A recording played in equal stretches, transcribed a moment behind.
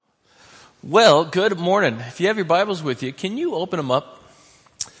Well, good morning. If you have your Bibles with you, can you open them up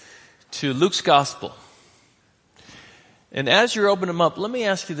to Luke's Gospel? And as you're opening them up, let me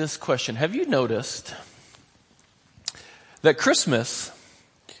ask you this question. Have you noticed that Christmas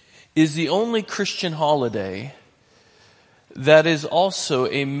is the only Christian holiday that is also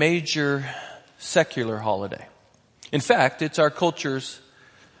a major secular holiday? In fact, it's our culture's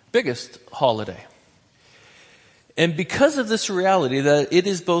biggest holiday. And because of this reality that it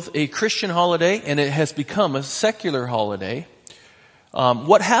is both a Christian holiday and it has become a secular holiday,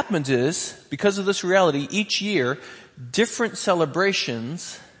 what happens is, because of this reality, each year, different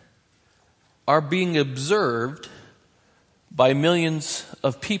celebrations are being observed by millions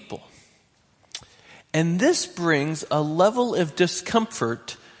of people. And this brings a level of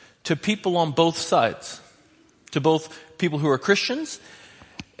discomfort to people on both sides, to both people who are Christians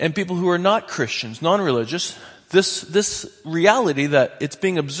and people who are not Christians, non-religious. This reality that it's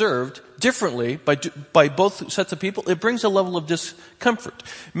being observed differently by both sets of people, it brings a level of discomfort.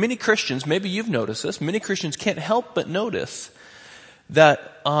 Many Christians, maybe you've noticed this, many Christians can't help but notice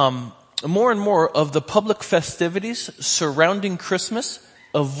that more and more of the public festivities surrounding Christmas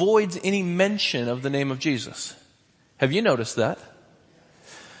avoids any mention of the name of Jesus. Have you noticed that?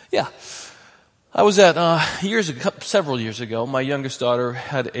 Yeah. I was at, several years ago, my youngest daughter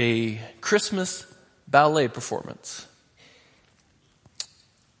had a Christmas ballet performance,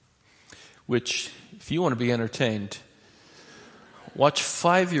 which, if you want to be entertained, watch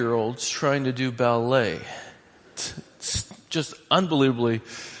 5-year-olds trying to do ballet. It's just unbelievably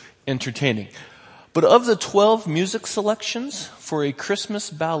entertaining. But of the 12 music selections for a Christmas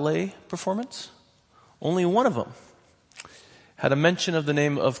ballet performance, only one of them had a mention of the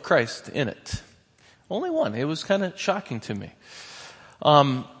name of Christ in it. Only one. It was kind of shocking to me.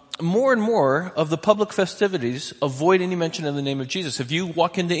 More and more of the public festivities avoid any mention of the name of Jesus. If you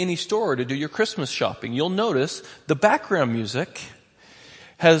walk into any store to do your Christmas shopping, you'll notice the background music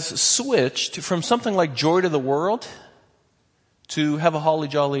has switched from something like Joy to the World to Have a Holly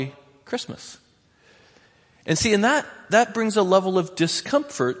Jolly Christmas. And see, and that brings a level of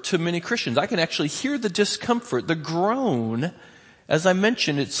discomfort to many Christians. I can actually hear the discomfort, the groan. As I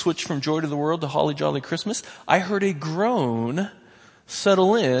mentioned, it switched from Joy to the World to Holly Jolly Christmas. I heard a groan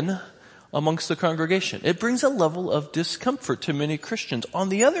settle in amongst the congregation. It brings a level of discomfort to many Christians. On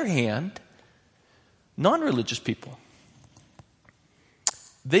the other hand, non-religious people,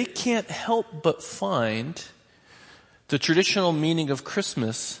 they can't help but find the traditional meaning of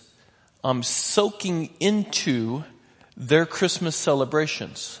Christmas soaking into their Christmas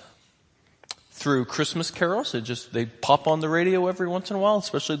celebrations through Christmas carols. They pop on the radio every once in a while,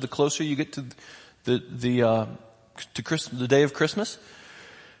 especially the closer you get to the day of Christmas.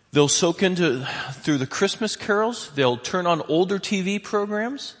 They'll soak through the Christmas carols. They'll turn on older TV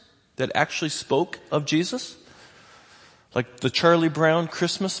programs that actually spoke of Jesus, like the Charlie Brown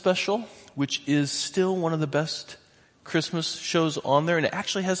Christmas special, which is still one of the best Christmas shows on there, and it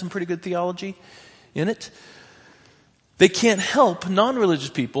actually has some pretty good theology in it. They can't help, non-religious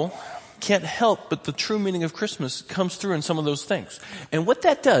people can't help but the true meaning of Christmas comes through in some of those things. And what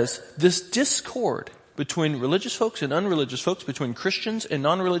that does, this discord between religious folks and unreligious folks, between Christians and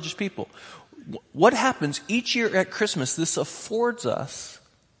non-religious people, what happens each year at Christmas, this affords us,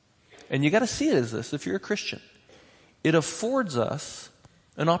 and you got to see it as this if you're a Christian, it affords us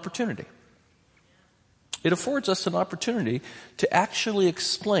an opportunity. It affords us an opportunity to actually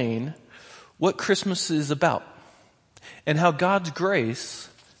explain what Christmas is about and how God's grace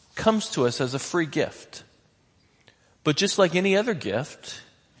comes to us as a free gift. But just like any other gift,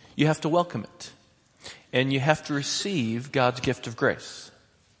 you have to welcome it. And you have to receive God's gift of grace.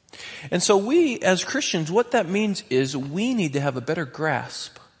 And so we, as Christians, what that means is we need to have a better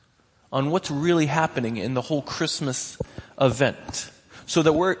grasp on what's really happening in the whole Christmas event, so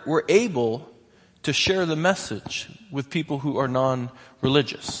that we're able to share the message with people who are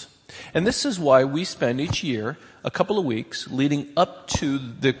non-religious. And this is why we spend each year a couple of weeks leading up to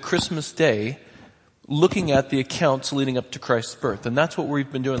the Christmas day looking at the accounts leading up to Christ's birth. And that's what we've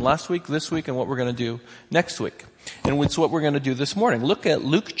been doing last week, this week, and what we're going to do next week. And it's what we're going to do this morning. Look at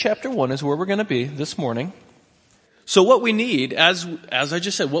Luke chapter 1 is where we're going to be this morning. So what we need, as I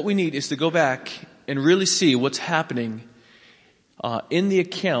just said, what we need is to go back and really see what's happening in the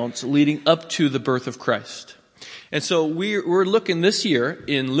accounts leading up to the birth of Christ. And so we're looking this year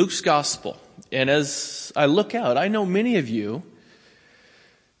in Luke's Gospel. And as I look out, I know many of you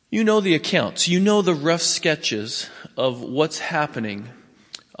know the accounts. You know the rough sketches of what's happening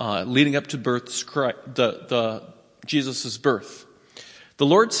leading up to Jesus' birth. The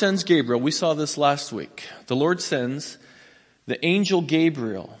Lord sends Gabriel. We saw this last week. The Lord sends the angel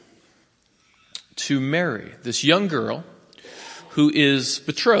Gabriel to Mary, this young girl who is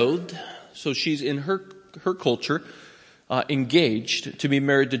betrothed. So she's in her culture, engaged to be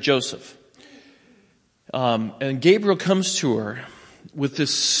married to Joseph. And Gabriel comes to her with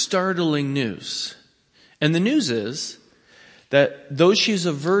this startling news. And the news is that though she's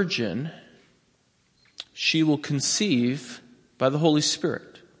a virgin, she will conceive by the Holy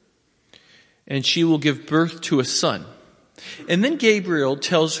Spirit. And she will give birth to a son. And then Gabriel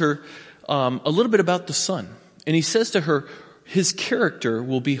tells her a little bit about the son. And he says to her, his character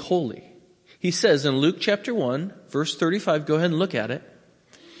will be holy. He says in Luke chapter 1, verse 35, go ahead and look at it.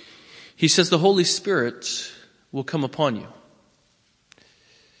 He says the Holy Spirit will come upon you.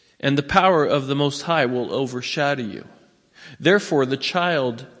 And the power of the Most High will overshadow you. Therefore, the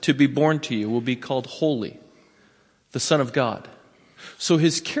child to be born to you will be called holy, the Son of God. So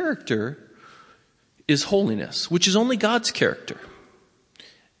his character is holiness, which is only God's character.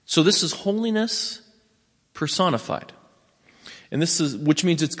 So this is holiness personified. And which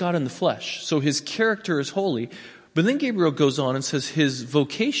means it's God in the flesh. So his character is holy. But then Gabriel goes on and says his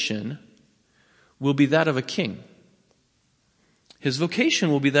vocation will be that of a king. His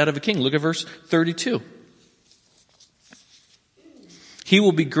vocation will be that of a king. Look at verse 32. He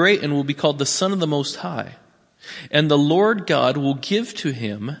will be great and will be called the Son of the Most High. And the Lord God will give to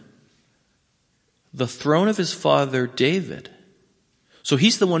him the throne of his father David. So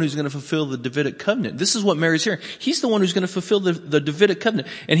he's the one who's going to fulfill the Davidic covenant. This is what Mary's hearing. He's the one who's going to fulfill the Davidic covenant.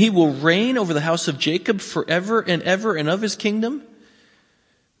 And he will reign over the house of Jacob forever and ever, and of his kingdom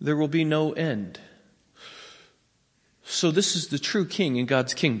there will be no end. So this is the true king in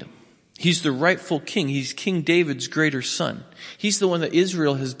God's kingdom. He's the rightful king. He's King David's greater son. He's the one that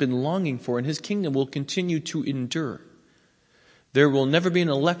Israel has been longing for, and his kingdom will continue to endure. There will never be an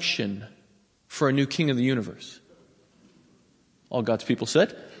election for a new king of the universe. All God's people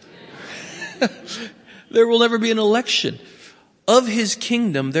said. There will never be an election. Of his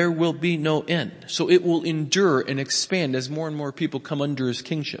kingdom, there will be no end. So it will endure and expand as more and more people come under his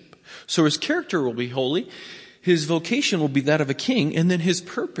kingship. So his character will be holy. His vocation will be that of a king. And then his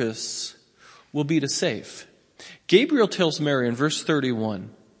purpose will be to save. Gabriel tells Mary in verse 31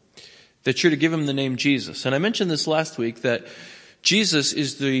 that you're to give him the name Jesus. And I mentioned this last week that Jesus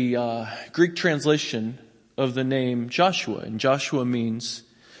is the Greek translation of the name Joshua. And Joshua means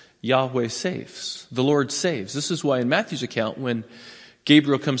Yahweh saves. The Lord saves. This is why in Matthew's account, when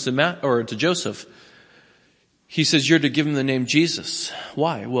Gabriel comes to Joseph, he says, you're to give him the name Jesus.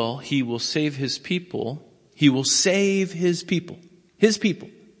 Why? Well, he will save his people. He will save his people. His people.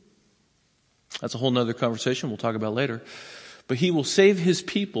 That's a whole nother conversation we'll talk about later. But he will save his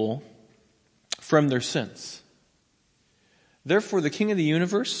people from their sins. Therefore, the King of the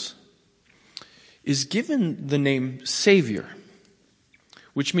universe is given the name Savior,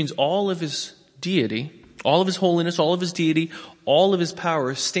 which means all of his deity, all of his holiness, all of his deity, all of his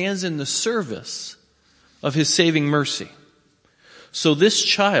power stands in the service of his saving mercy. So this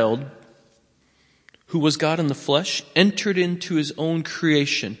child, who was God in the flesh, entered into his own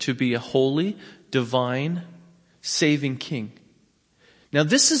creation to be a holy, divine, saving king. Now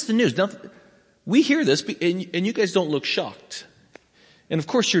this is the news. Now we hear this and you guys don't look shocked. And of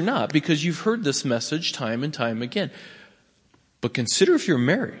course you're not, because you've heard this message time and time again. But consider if you're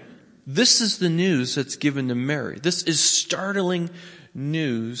Mary. This is the news that's given to Mary. This is startling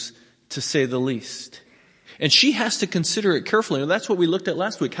news, to say the least. And she has to consider it carefully. And that's what we looked at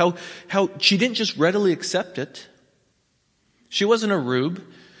last week. How she didn't just readily accept it. She wasn't a rube.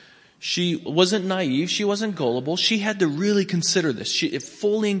 She wasn't naive. She wasn't gullible. She had to really consider this. It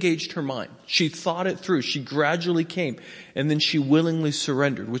fully engaged her mind. She thought it through. She gradually came. And then she willingly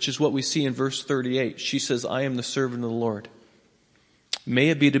surrendered, which is what we see in verse 38. She says, I am the servant of the Lord. May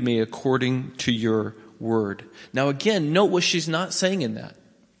it be to me according to your word. Now again, note what she's not saying in that.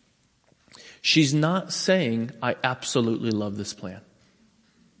 She's not saying, I absolutely love this plan.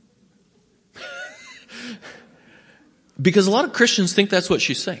 Because a lot of Christians think that's what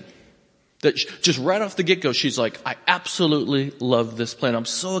she's saying. That just right off the get-go, she's like, I absolutely love this plan. I'm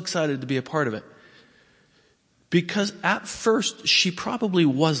so excited to be a part of it. Because at first, she probably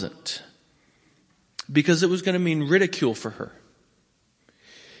wasn't. Because it was going to mean ridicule for her.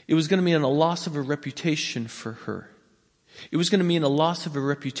 It was going to mean a loss of a reputation for her. It was going to mean a loss of a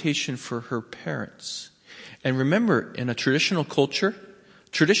reputation for her parents. And remember, in a traditional culture,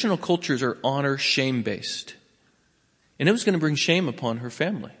 traditional cultures are honor-shame based. And it was going to bring shame upon her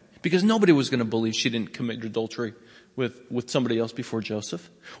family. Because nobody was going to believe she didn't commit adultery with somebody else before Joseph.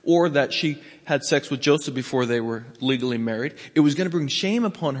 Or that she had sex with Joseph before they were legally married. It was going to bring shame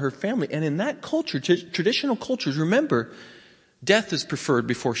upon her family. And in that culture, traditional cultures, remember, death is preferred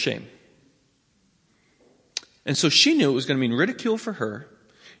before shame. And so she knew it was going to mean ridicule for her.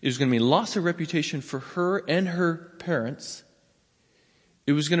 It was going to mean loss of reputation for her and her parents.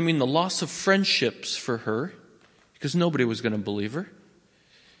 It was going to mean the loss of friendships for her because nobody was going to believe her.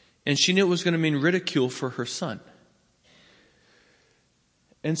 And she knew it was going to mean ridicule for her son.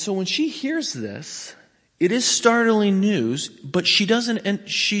 And so when she hears this, it is startling news, but she doesn't, and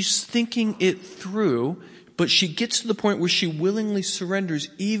she's thinking it through, but she gets to the point where she willingly surrenders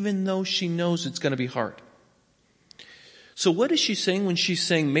even though she knows it's going to be hard. So what is she saying when she's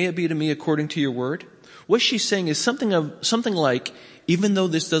saying, may it be to me according to your word? What she's saying is something like, even though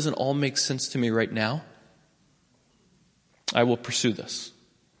this doesn't all make sense to me right now, I will pursue this.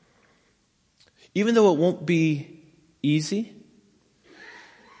 Even though it won't be easy,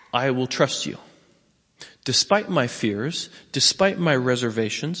 I will trust you. Despite my fears, despite my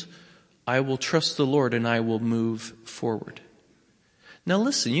reservations, I will trust the Lord and I will move forward. Now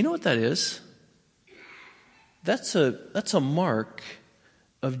listen, you know what that is? That's a mark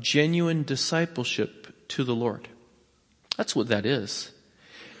of genuine discipleship to the Lord. That's what that is.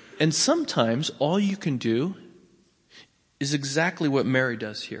 And sometimes all you can do is exactly what Mary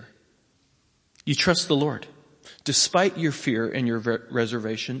does here. You trust the Lord, despite your fear and your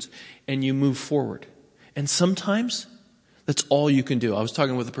reservations, and you move forward. And sometimes that's all you can do. I was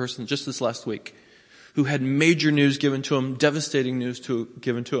talking with a person just this last week who had major news given to him, devastating news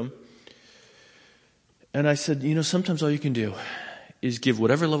given to him. And I said, sometimes all you can do is give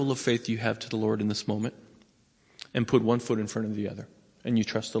whatever level of faith you have to the Lord in this moment and put one foot in front of the other. And you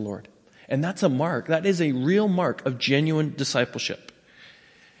trust the Lord. And that's a mark. That is a real mark of genuine discipleship.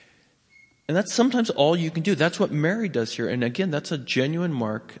 And that's sometimes all you can do. That's what Mary does here. And again, that's a genuine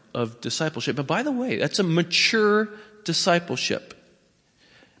mark of discipleship. But by the way, that's a mature discipleship.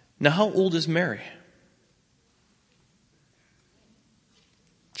 Now, how old is Mary?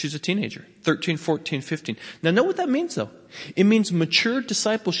 She's a teenager, 13, 14, 15. Now, know what that means, though. It means mature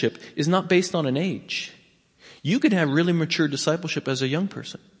discipleship is not based on an age. You can have really mature discipleship as a young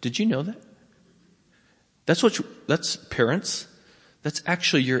person. Did you know that? That's parents. That's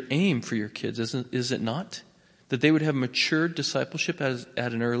actually your aim for your kids, is it not? That they would have mature discipleship at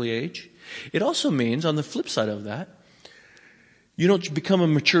an early age. It also means, on the flip side of that, you don't become a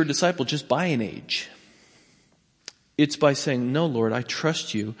mature disciple just by an age. It's by saying, no, Lord, I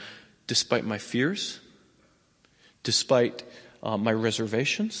trust you despite my fears, despite my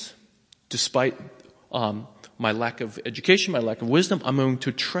reservations, despite my lack of education, my lack of wisdom. I'm going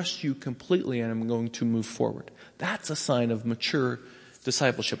to trust you completely and I'm going to move forward. That's a sign of mature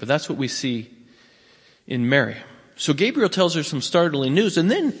discipleship. And that's what we see in Mary. So Gabriel tells her some startling news. And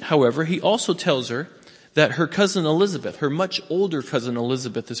then, however, he also tells her that her cousin Elizabeth, her much older cousin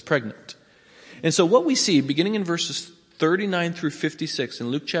Elizabeth, is pregnant. And so what we see, beginning in verses 39 through 56 in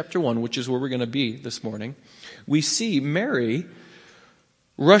Luke chapter 1, which is where we're going to be this morning, we see Mary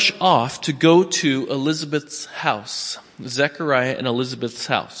rush off to go to Elizabeth's house, Zechariah and Elizabeth's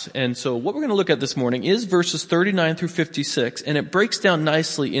house. And so what we're going to look at this morning is verses 39 through 56, and it breaks down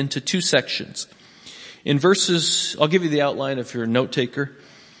nicely into two sections. In verses, I'll give you the outline if you're a note taker.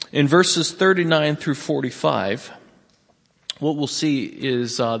 In verses 39 through 45, what we'll see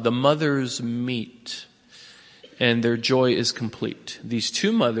is the mothers meet and their joy is complete. These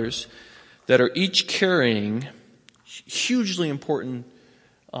two mothers that are each carrying hugely important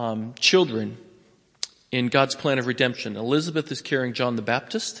children in God's plan of redemption. Elizabeth is carrying John the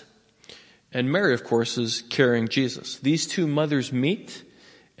Baptist, and Mary, of course, is carrying Jesus. These two mothers meet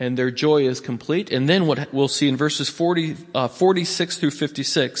and their joy is complete. And then what we'll see in verses 46 through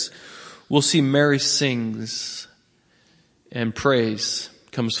 56, we'll see Mary sings and praise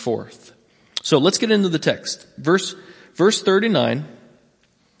comes forth. So let's get into the text. Verse 39,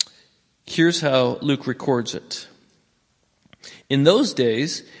 here's how Luke records it. In those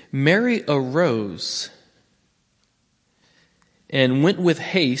days, Mary arose and went with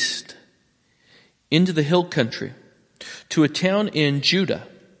haste into the hill country to a town in Judah.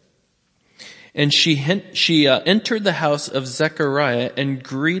 And she entered the house of Zechariah and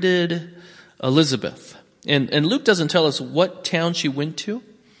greeted Elizabeth. And Luke doesn't tell us what town she went to,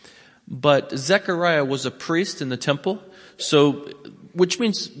 but Zechariah was a priest in the temple, so which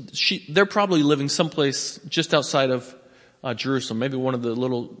means they're probably living someplace just outside of Jerusalem, maybe one of the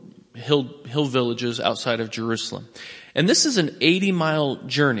little hill villages outside of Jerusalem. And this is an 80-mile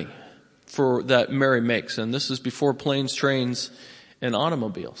journey that Mary makes, and this is before planes, trains, and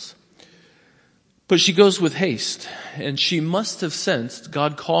automobiles. But she goes with haste, and she must have sensed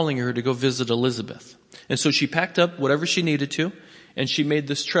God calling her to go visit Elizabeth. And so she packed up whatever she needed to, and she made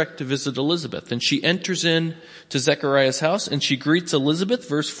this trek to visit Elizabeth. And she enters in to Zechariah's house, and she greets Elizabeth,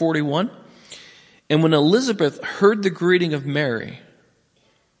 verse 41. And when Elizabeth heard the greeting of Mary,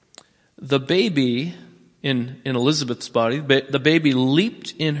 the baby in Elizabeth's body, the baby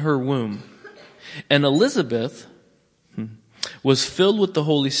leaped in her womb. And Elizabeth was filled with the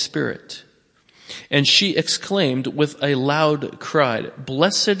Holy Spirit. And she exclaimed with a loud cry,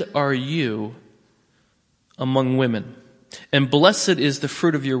 "Blessed are you among women, and blessed is the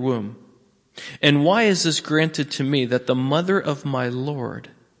fruit of your womb. And why is this granted to me, that the mother of my Lord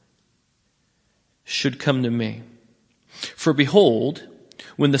should come to me? For behold,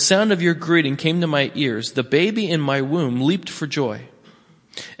 when the sound of your greeting came to my ears, the baby in my womb leaped for joy.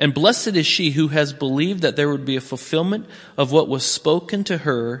 And blessed is she who has believed that there would be a fulfillment of what was spoken to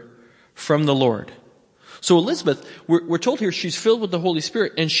her from the Lord." So Elizabeth, we're told here she's filled with the Holy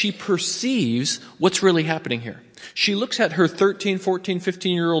Spirit, and she perceives what's really happening here. She looks at her 13, 14,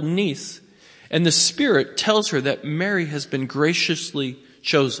 15-year-old niece, and the Spirit tells her that Mary has been graciously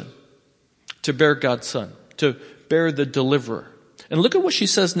chosen to bear God's Son, to bear the deliverer. And look at what she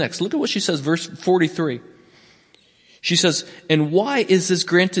says next. Look at what she says, verse 43. She says, "And why is this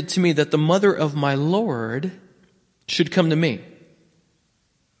granted to me, that the mother of my Lord should come to me?"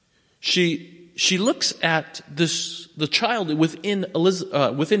 She looks at the child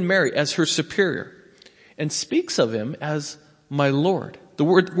within Mary as her superior, and speaks of him as my Lord. The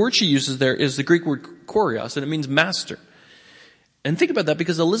word she uses there is the Greek word kurios, and it means master. And think about that,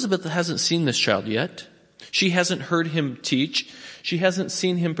 because Elizabeth hasn't seen this child yet. She hasn't heard him teach. She hasn't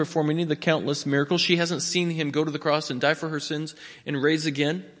seen him perform any of the countless miracles. She hasn't seen him go to the cross and die for her sins and raise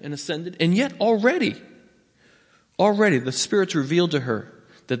again and ascended. And yet already the Spirit's revealed to her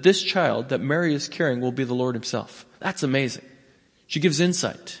that this child that Mary is carrying will be the Lord himself. That's amazing. She gives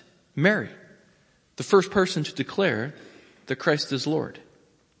insight. Mary, the first person to declare that Christ is Lord.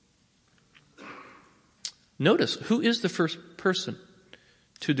 Notice, who is the first person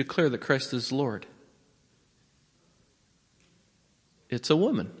to declare that Christ is Lord? It's a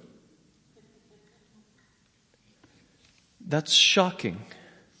woman. That's shocking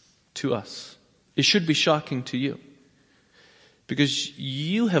to us. It should be shocking to you. Because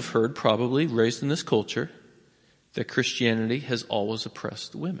you have heard, probably raised in this culture, that Christianity has always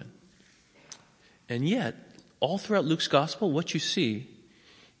oppressed women. And yet, all throughout Luke's gospel, what you see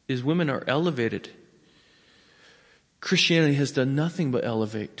is women are elevated. Christianity has done nothing but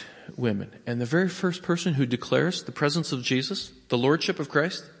elevate women. And the very first person who declares the presence of Jesus, the lordship of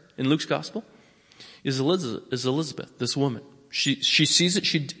Christ in Luke's gospel, is Elizabeth, this woman. She sees it,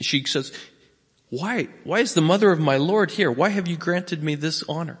 she says, Why is the mother of my Lord here? Why have you granted me this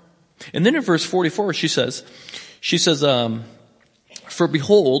honor? And then in verse 44, she says, "For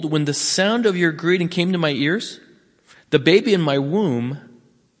behold, when the sound of your greeting came to my ears, the baby in my womb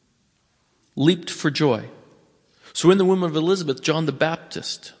leaped for joy." So in the womb of Elizabeth, John the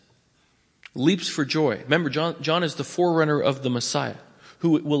Baptist leaps for joy. Remember, John is the forerunner of the Messiah,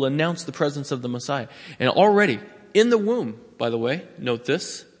 who will announce the presence of the Messiah. And already in the womb, by the way, note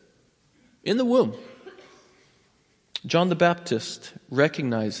this, in the womb, John the Baptist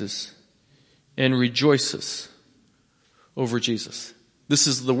recognizes and rejoices over Jesus. This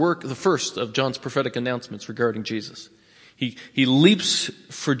is the first of John's prophetic announcements regarding Jesus. He leaps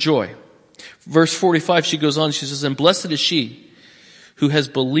for joy. Verse 45, she goes on, she says, "And blessed is she who has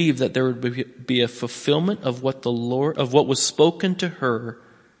believed that there would be a fulfillment of what was spoken to her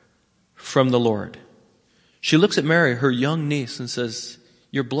from the Lord." She looks at Mary, her young niece, and says,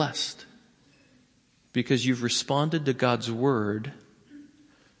 "You're blessed, because you've responded to God's word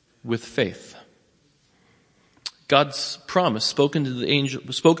with faith." God's promise spoken by the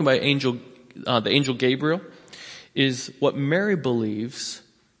angel Gabriel is what Mary believes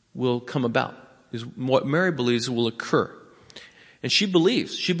will come about, is what Mary believes will occur. And she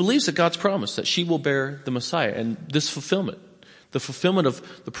believes that God's promise, that she will bear the Messiah. And this fulfillment, the fulfillment of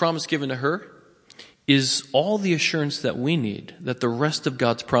the promise given to her, is all the assurance that we need that the rest of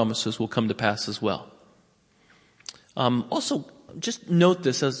God's promises will come to pass as well. Also, just note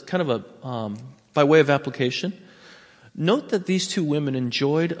this as kind of by way of application. Note that these two women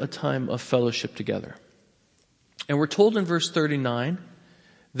enjoyed a time of fellowship together. And we're told in verse 39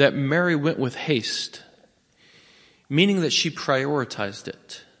 that Mary went with haste, meaning that she prioritized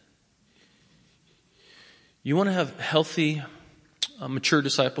it. You want to have healthy, mature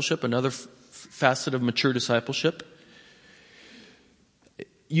discipleship, another facet of mature discipleship.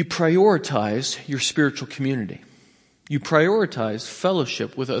 You prioritize your spiritual community. You prioritize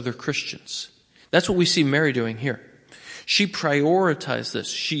fellowship with other Christians. That's what we see Mary doing here. She prioritized this.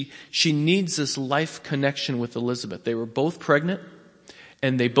 She needs this life connection with Elizabeth. They were both pregnant,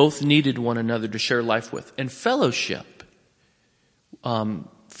 and they both needed one another to share life with. And fellowship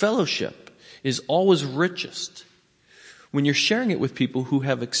is always richest when you're sharing it with people who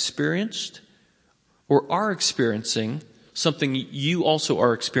have experienced or are experiencing something you also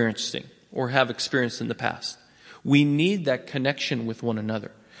are experiencing or have experienced in the past. We need that connection with one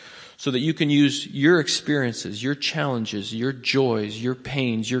another so that you can use your experiences, your challenges, your joys, your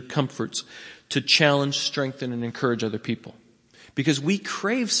pains, your comforts to challenge, strengthen, and encourage other people. Because we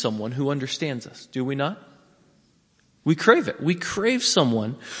crave someone who understands us, do we not? We crave it. We crave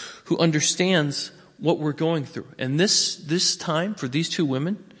someone who understands what we're going through. And this time for these two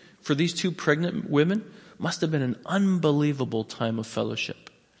women, for these two pregnant women, must have been an unbelievable time of fellowship.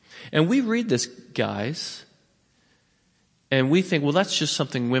 And we read this, guys, and we think, well, that's just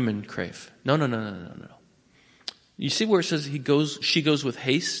something women crave. No. You see where it says she goes with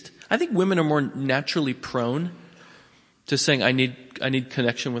haste? I think women are more naturally prone to saying, I need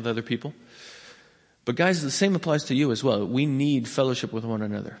connection with other people. But guys, the same applies to you as well. We need fellowship with one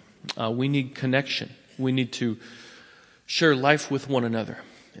another. We need connection. We need to share life with one another.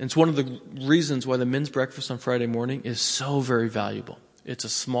 And it's one of the reasons why the men's breakfast on Friday morning is so very valuable. It's a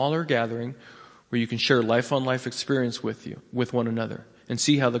smaller gathering where you can share life-on-life experience with one another, and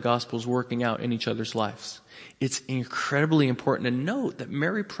see how the gospel is working out in each other's lives. It's incredibly important to note that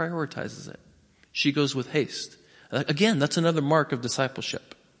Mary prioritizes it. She goes with haste. Again, that's another mark of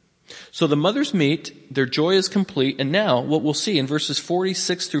discipleship. So the mothers meet, their joy is complete, and now what we'll see in verses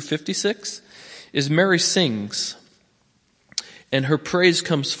 46 through 56 is Mary sings, and her praise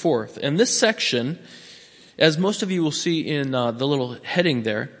comes forth. And this section, as most of you will see in the little heading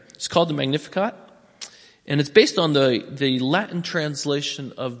there, it's called the Magnificat, and it's based on the Latin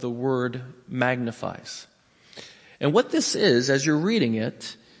translation of the word magnifies. And what this is, as you're reading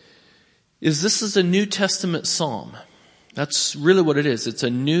it, is this is a New Testament psalm. That's really what it is. It's a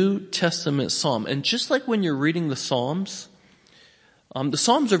New Testament psalm. And just like when you're reading the Psalms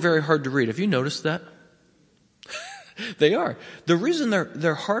are very hard to read. Have you noticed that? They are. The reason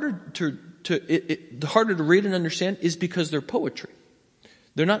they're harder harder to read and understand is because they're poetry.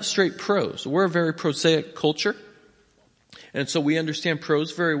 They're not straight prose. We're a very prosaic culture, and so we understand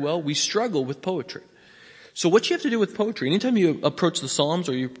prose very well. We struggle with poetry. So what you have to do with poetry, anytime you approach the Psalms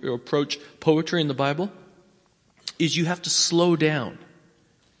or you approach poetry in the Bible, is you have to slow down.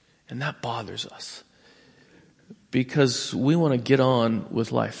 And that bothers us because we want to get on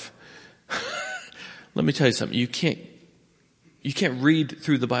with life. Let me tell you something. You can't read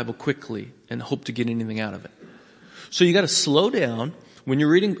through the Bible quickly and hope to get anything out of it. So you got to slow down. When you're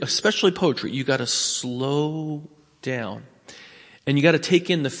reading, especially poetry, you got to slow down. And you got to take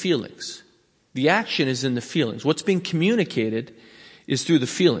in the feelings. The action is in the feelings. What's being communicated is through the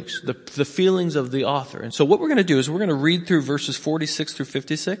feelings, the feelings of the author. And so what we're going to do is we're going to read through verses 46 through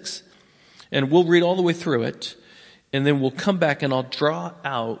 56, and we'll read all the way through it, and then we'll come back and I'll draw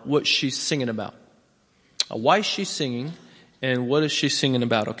out what she's singing about. Why she's singing, and what is she singing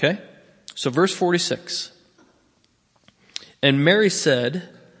about, okay? So verse 46. And Mary said,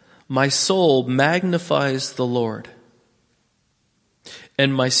 my soul magnifies the Lord,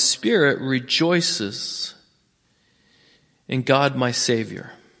 and my spirit rejoices in God my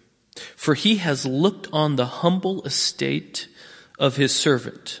Savior. For he has looked on the humble estate of his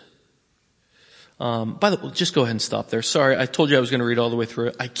servant. By the way, just go ahead and stop there. Sorry, I told you I was going to read all the way through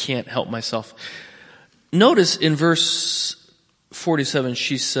it. I can't help myself. Notice in verse 47,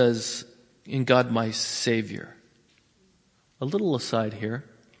 she says, in God my Savior. A little aside here,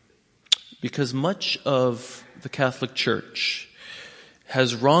 because much of the Catholic Church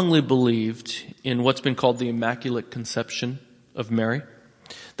has wrongly believed in what's been called the Immaculate Conception of Mary.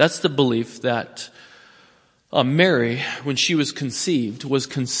 That's the belief that Mary, when she was conceived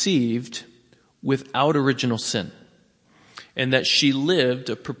without original sin, and that she lived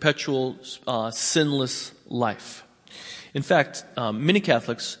a perpetual sinless life. In fact, many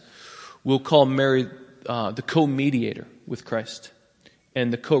Catholics will call Mary the co-mediator with Christ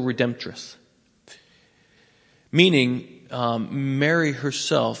and the co-redemptress. Meaning, Mary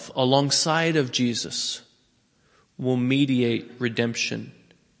herself, alongside of Jesus, will mediate redemption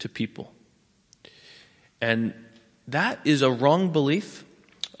to people. And that is a wrong belief,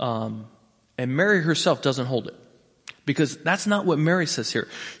 and Mary herself doesn't hold it. Because that's not what Mary says here.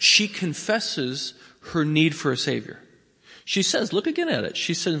 She confesses her need for a Savior. She says, look again at it.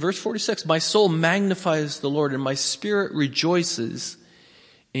 She said in verse 46, my soul magnifies the Lord and my spirit rejoices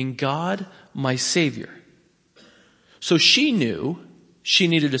in God, my Savior. So she knew she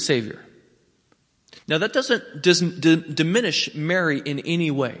needed a Savior. Now that doesn't diminish Mary in any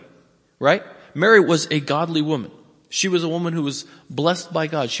way, right? Mary was a godly woman. She was a woman who was blessed by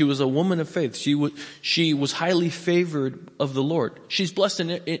God. She was a woman of faith. She was highly favored of the Lord. She's blessed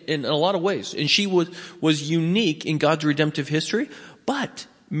in a lot of ways. And she was unique in God's redemptive history. But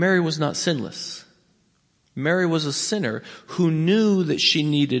Mary was not sinless. Mary was a sinner who knew that she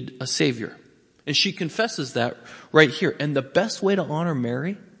needed a Savior. And she confesses that right here. And the best way to honor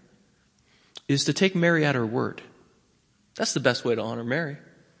Mary is to take Mary at her word. That's the best way to honor Mary.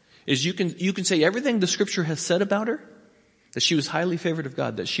 Is you can say everything the Scripture has said about her, that she was highly favored of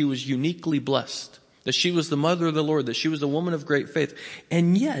God, that she was uniquely blessed, that she was the mother of the Lord, that she was a woman of great faith.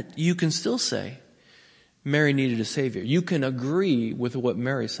 And yet you can still say Mary needed a Savior. You can agree with what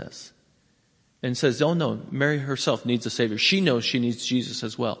Mary says and says, oh no, Mary herself needs a Savior. She knows she needs Jesus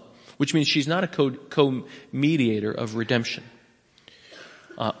as well, which means she's not a co-mediator of redemption.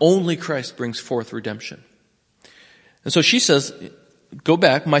 Only Christ brings forth redemption. And so she says, go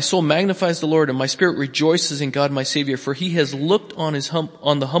back, my soul magnifies the Lord and my spirit rejoices in God my Savior, for he has looked on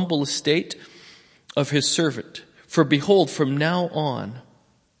the humble estate of his servant. For behold, from now on,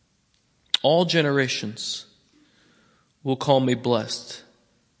 all generations will call me blessed.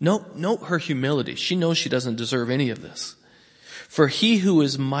 Note her humility. She knows she doesn't deserve any of this. For he who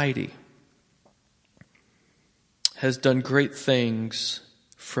is mighty has done great things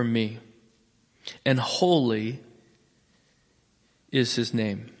for me, and holy is his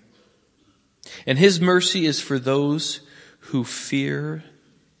name. And his mercy is for those who fear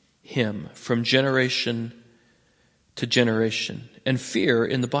him from generation to generation. And fear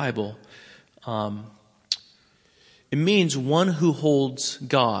in the Bible, it means one who holds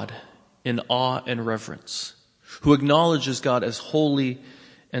God in awe and reverence, who acknowledges God as holy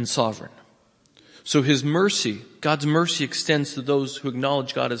and sovereign. So his mercy, God's mercy, extends to those who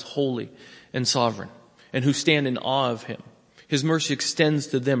acknowledge God as holy and sovereign and who stand in awe of him. His mercy extends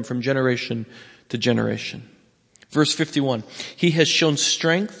to them from generation to generation. Verse 51, he has shown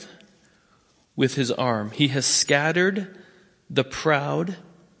strength with his arm. He has scattered the proud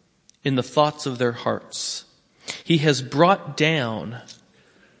in the thoughts of their hearts. He has brought down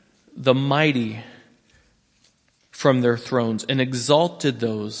the mighty from their thrones and exalted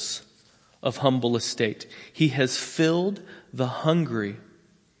those of humble estate. He has filled the hungry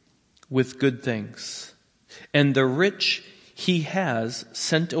with good things, and the rich he has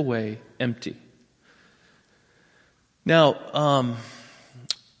sent away empty. Now,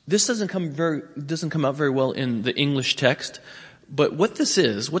 this doesn't come out very well in the English text, but what this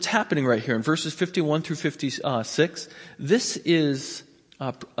is, what's happening right here in verses 51 through 56, this is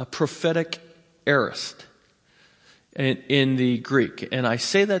a prophetic aorist in the Greek. And I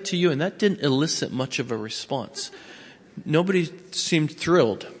say that to you, and that didn't elicit much of a response. Nobody seemed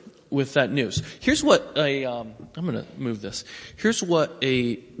thrilled with that news. Here's what I'm going to move this. Here's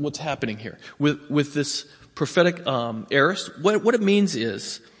what's happening here with this prophetic aorist. What it means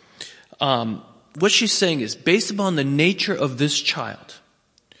is, what she's saying is, based upon the nature of this child,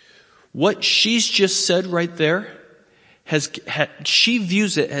 what she's just said right there she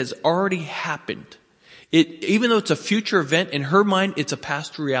views it as already happened. Even though it's a future event, in her mind, it's a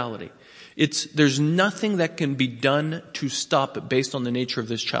past reality. There's nothing that can be done to stop it based on the nature of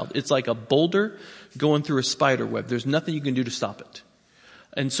this child. It's like a boulder going through a spider web. There's nothing you can do to stop it.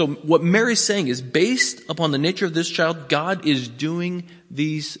 And so what Mary's saying is, based upon the nature of this child, God is doing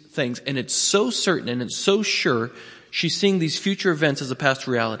these things. And it's so certain and it's so sure, she's seeing these future events as a past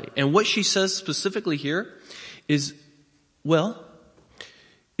reality. And what she says specifically here is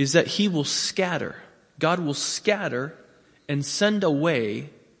that he will scatter. God will scatter and send away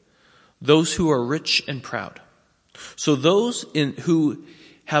those who are rich and proud. So those who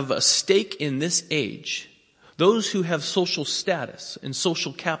have a stake in this age, those who have social status and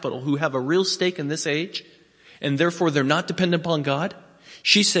social capital, who have a real stake in this age, and therefore they're not dependent upon God,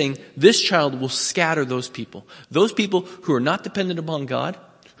 she's saying this child will scatter those people. Those people who are not dependent upon God,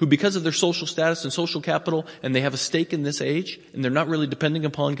 who because of their social status and social capital, and they have a stake in this age, and they're not really depending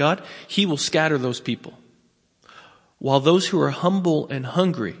upon God, he will scatter those people. While those who are humble and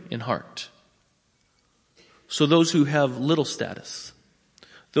hungry in heart, so those who have little status,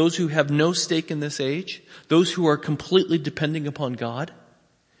 those who have no stake in this age, those who are completely depending upon God,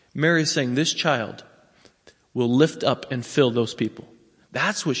 Mary is saying this child will lift up and fill those people.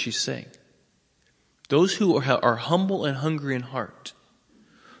 That's what she's saying. Those who are humble and hungry in heart,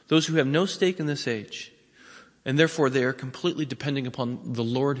 those who have no stake in this age, and therefore they are completely depending upon the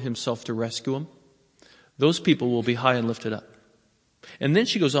Lord himself to rescue them, those people will be high and lifted up. And then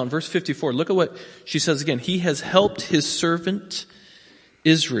she goes on, verse 54, look at what she says again. He has helped his servant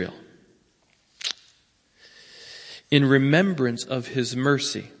Israel in remembrance of his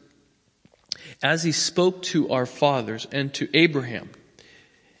mercy, as he spoke to our fathers and to Abraham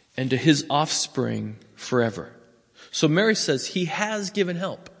and to his offspring forever. So Mary says he has given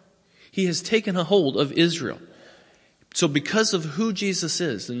help. He has taken a hold of Israel. So because of who Jesus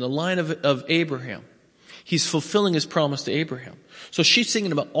is in the line of Abraham, he's fulfilling his promise to Abraham. So she's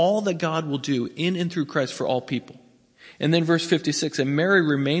singing about all that God will do in and through Christ for all people. And then verse 56, and Mary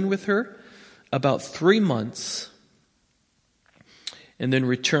remained with her about 3 months and then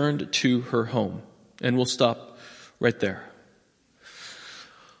returned to her home. And we'll stop right there.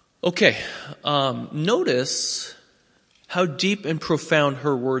 Okay, notice how deep and profound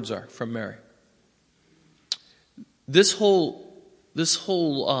her words are from Mary. This whole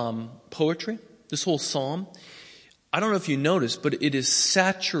poetry, this whole psalm, I don't know if you noticed, but it is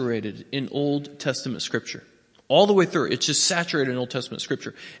saturated in Old Testament scripture. All the way through, it's just saturated in Old Testament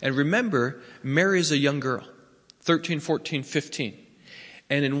scripture. And remember, Mary is a young girl, 13, 14, 15.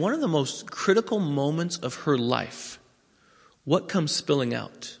 And in one of the most critical moments of her life, what comes spilling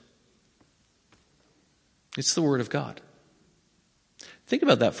out? It's the Word of God. Think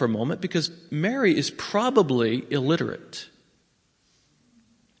about that for a moment, because Mary is probably illiterate.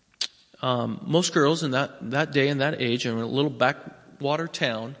 Most girls in that day and that age, in a little backwater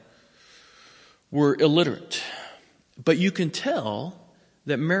town, were illiterate. But you can tell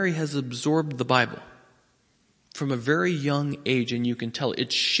that Mary has absorbed the Bible from a very young age, and you can tell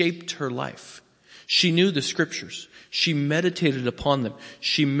it shaped her life. She knew the scriptures. She meditated upon them.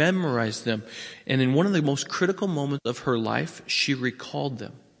 She memorized them. And in one of the most critical moments of her life, she recalled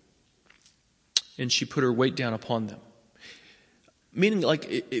them. And she put her weight down upon them. Meaning, like,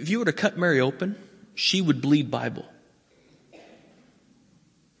 if you were to cut Mary open, she would bleed Bible.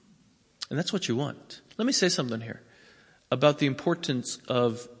 And that's what you want. Let me say something here about the importance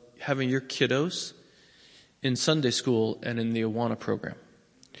of having your kiddos in Sunday school and in the Awana program.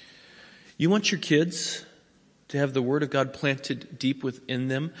 You want your kids to have the Word of God planted deep within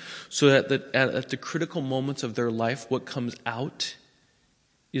them so that at the critical moments of their life, what comes out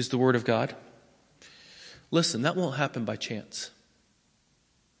is the Word of God. Listen, that won't happen by chance.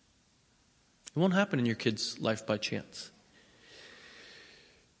 It won't happen in your kid's life by chance.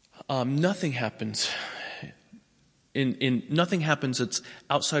 Nothing happens. Nothing happens that's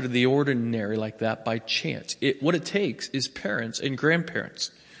outside of the ordinary like that by chance. What it takes is parents and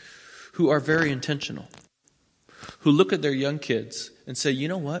grandparents who are very intentional, who look at their young kids and say, you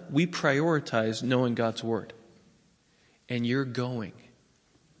know what? We prioritize knowing God's Word. And you're going.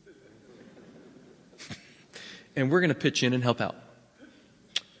 And we're going to pitch in and help out.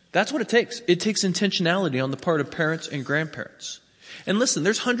 That's what it takes. It takes intentionality on the part of parents and grandparents. And listen,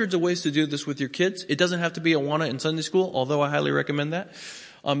 there's hundreds of ways to do this with your kids. It doesn't have to be Awana in Sunday school, although I highly recommend that.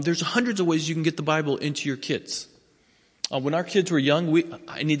 There's hundreds of ways you can get the Bible into your kids. When our kids were young,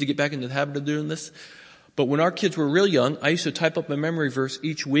 I need to get back into the habit of doing this. But when our kids were real young, I used to type up a memory verse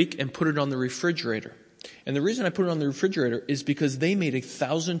each week and put it on the refrigerator. And the reason I put it on the refrigerator is because they made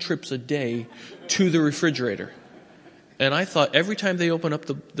 1,000 trips a day to the refrigerator. And I thought every time they open up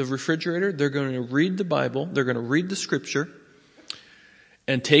the refrigerator, they're going to read the Bible, they're going to read the scripture,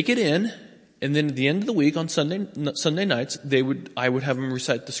 and take it in, and then at the end of the week on Sunday nights, I would have them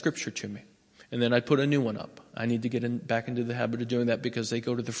recite the scripture to me. And then I'd put a new one up. I need to get back into the habit of doing that because they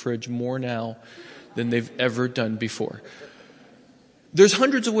go to the fridge more now than they've ever done before. There's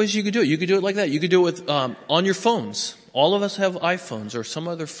hundreds of ways you could do it. You could do it like that. You could do it with on your phones. All of us have iPhones or some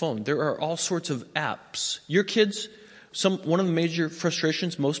other phone. There are all sorts of apps. Your kids, one of the major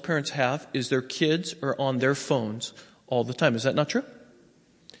frustrations most parents have is their kids are on their phones all the time. Is that not true?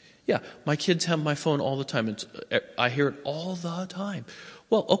 Yeah, my kids have my phone all the time. I hear it all the time.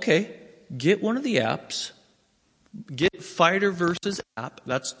 Well, okay, get one of the apps. Get Fighter Verses app.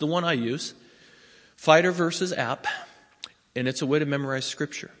 That's the one I use. Fighter Verses app. And it's a way to memorize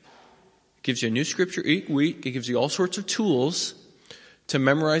scripture. It gives you a new scripture each week. It gives you all sorts of tools to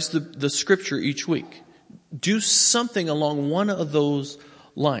memorize the scripture each week. Do something along one of those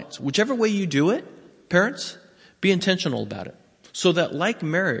lines. Whichever way you do it, parents, be intentional about it. So that, like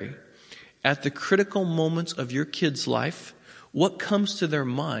Mary, at the critical moments of your kid's life, what comes to their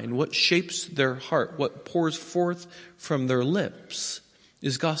mind, what shapes their heart, what pours forth from their lips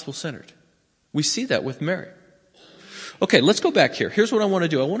is gospel-centered. We see that with Mary. Okay, let's go back here. Here's what I want to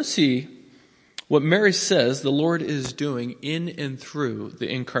do. I want to see what Mary says the Lord is doing in and through the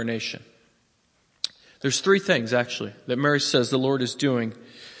incarnation. There's 3 things, actually, that Mary says the Lord is doing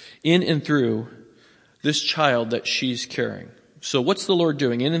in and through this child that she's carrying. So what's the Lord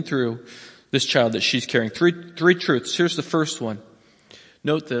doing in and through this child that she's carrying? Three truths. Here's the first one.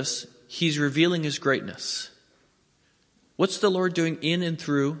 Note this. He's revealing His greatness. What's the Lord doing in and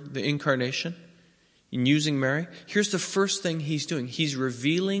through the incarnation? in using Mary, here's the first thing he's doing. He's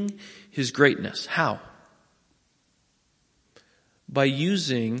revealing his greatness. How? By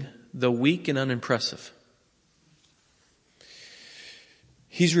using the weak and unimpressive.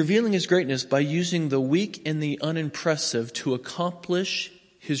 He's revealing his greatness by using the weak and the unimpressive to accomplish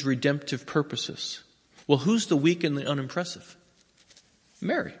his redemptive purposes. Well, who's the weak and the unimpressive?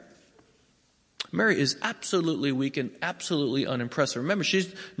 Mary. Mary is absolutely weak and absolutely unimpressive. Remember,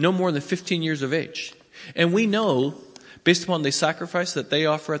 she's no more than 15 years of age. And we know, based upon the sacrifice that they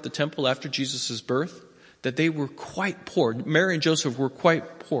offer at the temple after Jesus' birth, that they were quite poor. Mary and Joseph were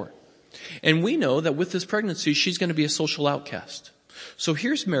quite poor. And we know that with this pregnancy, she's going to be a social outcast. So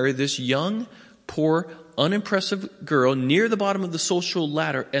here's Mary, this young, poor, unimpressive girl near the bottom of the social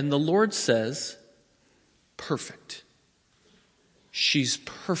ladder. And the Lord says, perfect. She's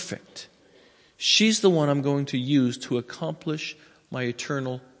perfect. She's the one I'm going to use to accomplish my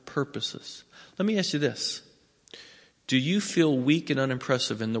eternal purposes. Let me ask you this. Do you feel weak and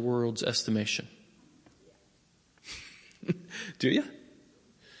unimpressive in the world's estimation? Do you?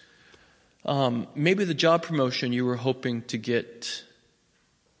 Maybe the job promotion you were hoping to get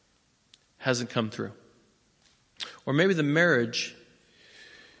hasn't come through. Or maybe the marriage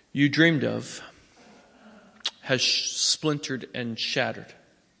you dreamed of has splintered and shattered.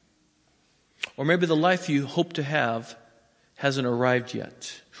 Or maybe the life you hope to have hasn't arrived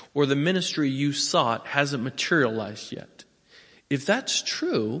yet. Or the ministry you sought hasn't materialized yet. If that's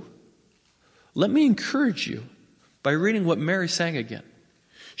true, let me encourage you by reading what Mary sang again.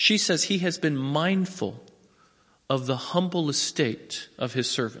 She says he has been mindful of the humble estate of his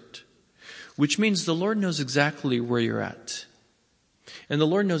servant, which means the Lord knows exactly where you're at. And the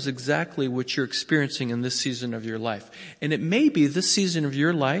Lord knows exactly what you're experiencing in this season of your life. And it may be this season of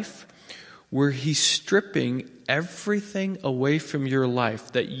your life where he's stripping everything away from your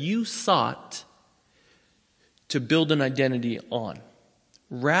life that you sought to build an identity on,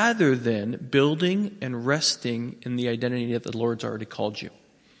 rather than building and resting in the identity that the Lord's already called you.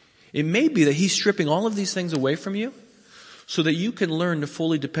 It may be that he's stripping all of these things away from you so that you can learn to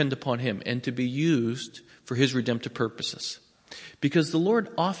fully depend upon him and to be used for his redemptive purposes. Because the Lord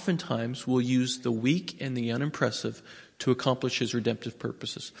oftentimes will use the weak and the unimpressive to accomplish his redemptive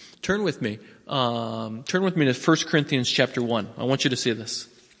purposes. Turn with me to 1 Corinthians chapter 1. I want you to see this.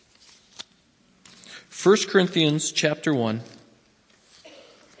 1 Corinthians chapter 1.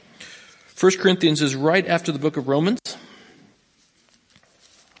 1 Corinthians is right after the book of Romans.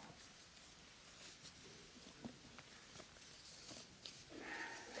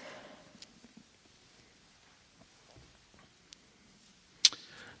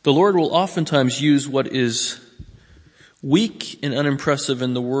 The Lord will oftentimes use what is weak and unimpressive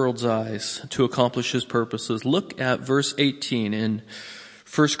in the world's eyes to accomplish his purposes. Look at verse 18 in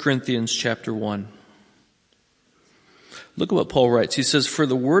 1 Corinthians chapter 1. Look at what Paul writes. He says, "For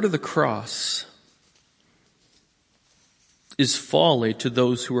the word of the cross is folly to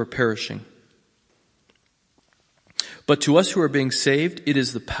those who are perishing. But to us who are being saved, it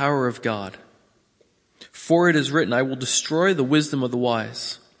is the power of God. For it is written, I will destroy the wisdom of the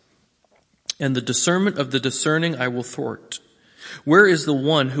wise, and the discernment of the discerning I will thwart. Where is the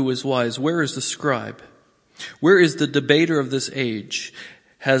one who is wise? Where is the scribe? Where is the debater of this age?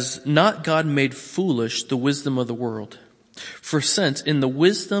 Has not God made foolish the wisdom of the world? For since in the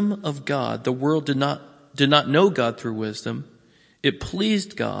wisdom of God the world did not know God through wisdom, it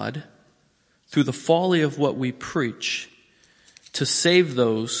pleased God through the folly of what we preach to save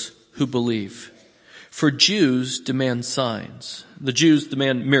those who believe. For Jews demand signs, the Jews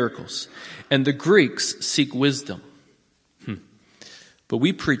demand miracles, and the Greeks seek wisdom. But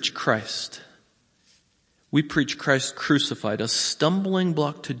we preach Christ. We preach Christ crucified, a stumbling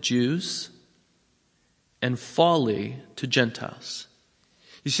block to Jews and folly to Gentiles."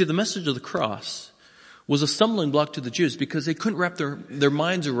 You see, the message of the cross was a stumbling block to the Jews because they couldn't wrap their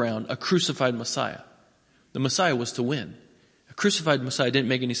minds around a crucified Messiah. The Messiah was to win. A crucified Messiah didn't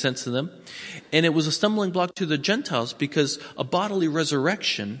make any sense to them. And it was a stumbling block to the Gentiles because a bodily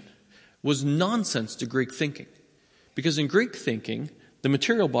resurrection was nonsense to Greek thinking. Because in Greek thinking, the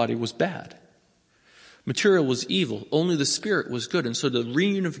material body was bad. Material was evil. Only the spirit was good. And so the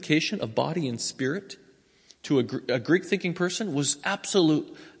reunification of body and spirit to a Greek thinking person was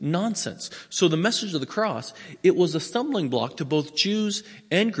absolute nonsense. So the message of the cross, it was a stumbling block to both Jews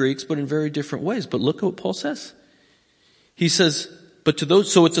and Greeks, but in very different ways. But look at what Paul says. He says, but to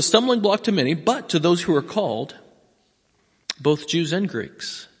those, so it's a stumbling block to many, but to those who are called, both Jews and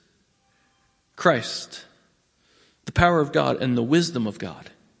Greeks, Christ, the power of God and the wisdom of God.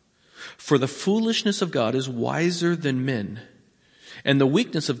 For the foolishness of God is wiser than men, and the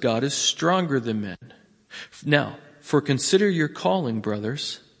weakness of God is stronger than men. Now, for consider your calling,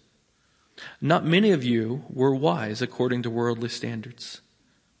 brothers. Not many of you were wise according to worldly standards.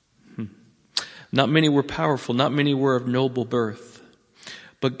 Not many were powerful. Not many were of noble birth.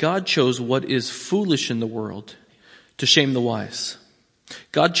 But God chose what is foolish in the world to shame the wise.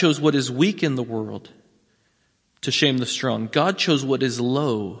 God chose what is weak in the world to shame the strong. God chose what is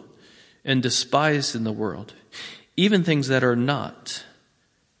low and despised in the world, even things that are not,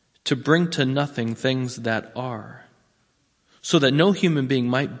 to bring to nothing things that are, so that no human being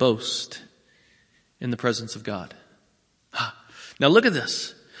might boast in the presence of God. Now look at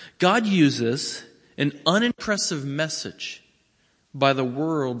this. God uses an unimpressive message by the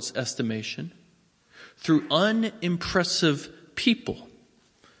world's estimation through unimpressive people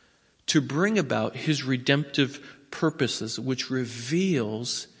to bring about his redemptive purposes, which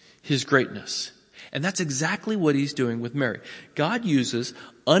reveals his greatness. And that's exactly what he's doing with Mary. God uses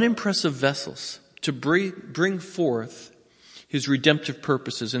unimpressive vessels to bring forth his redemptive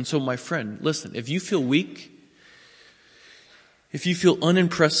purposes. And so, my friend, listen, if you feel weak, if you feel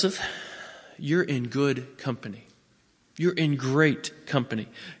unimpressive, you're in good company. You're in great company.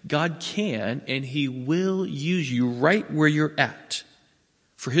 God can and he will use you right where you're at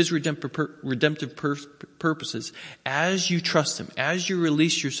for his redemptive purposes. As you trust him, as you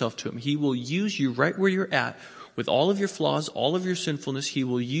release yourself to him, he will use you right where you're at with all of your flaws, all of your sinfulness. He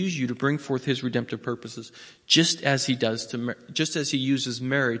will use you to bring forth his redemptive purposes, just as he uses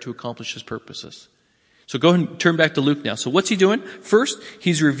Mary to accomplish his purposes. So go ahead and turn back to Luke now. So what's he doing? First,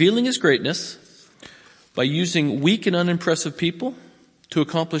 he's revealing his greatness by using weak and unimpressive people to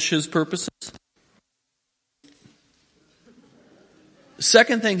accomplish his purposes.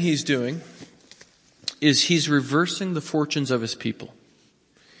 Second thing he's doing is he's reversing the fortunes of his people.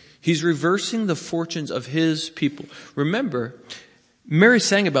 He's reversing the fortunes of his people. Remember, Mary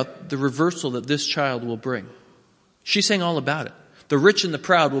sang about the reversal that this child will bring. She sang all about it. The rich and the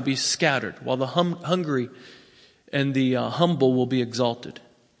proud will be scattered, while the hungry and the humble will be exalted.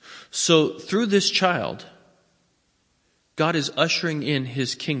 So through this child, God is ushering in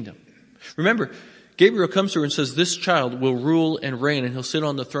his kingdom. Remember, Gabriel comes to her and says, this child will rule and reign and he'll sit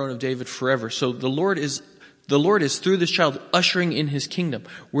on the throne of David forever. So the Lord is through this child ushering in his kingdom.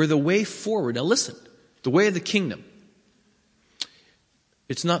 We're the way forward. Now listen, the way of the kingdom,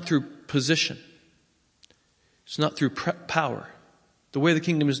 it's not through position. It's not through power. The way of the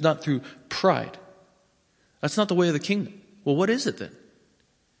kingdom is not through pride. That's not the way of the kingdom. Well, what is it then?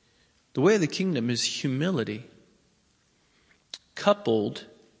 The way of the kingdom is humility coupled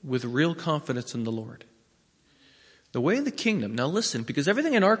with real confidence in the Lord. The way of the kingdom, now listen, because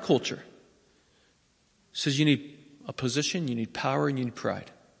everything in our culture says you need a position, you need power, and you need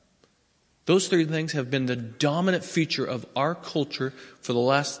pride. Those three things have been the dominant feature of our culture for the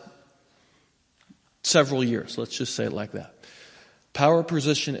last several years. Let's just say it like that. Power,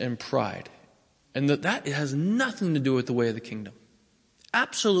 position, and pride. And that has nothing to do with the way of the kingdom.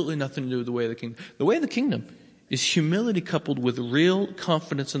 Absolutely nothing to do with the way of the kingdom. The way of the kingdom is humility coupled with real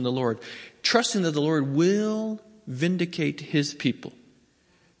confidence in the Lord, trusting that the Lord will vindicate his people.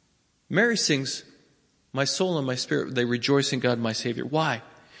 Mary sings, my soul and my spirit, they rejoice in God my Savior. Why?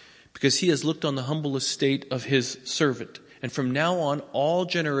 Because he has looked on the humble estate of his servant. And from now on, all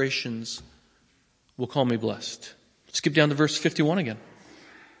generations will call me blessed. Skip down to verse 51 again.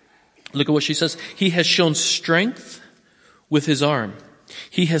 Look at what she says. He has shown strength with his arm.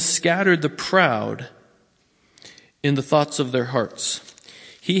 He has scattered the proud in the thoughts of their hearts.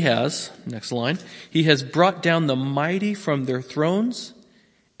 He has, next line, he has brought down the mighty from their thrones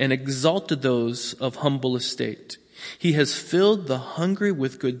and exalted those of humble estate. He has filled the hungry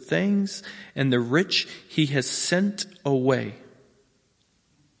with good things, and the rich he has sent away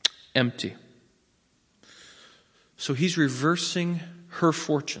empty. So he's reversing her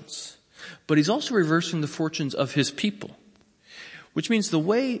fortunes, but he's also reversing the fortunes of his people. Which means the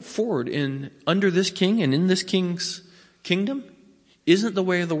way forward under this king and in this king's kingdom isn't the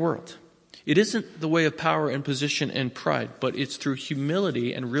way of the world. It isn't the way of power and position and pride, but it's through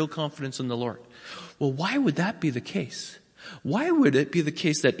humility and real confidence in the Lord. Well, why would that be the case? Why would it be the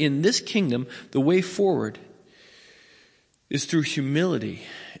case that in this kingdom, the way forward is through humility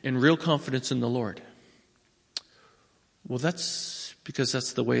and real confidence in the Lord? Well, that's because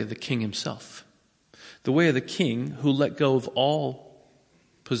that's the way of the king himself. The way of the king who let go of all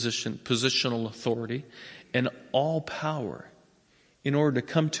positional authority and all power in order to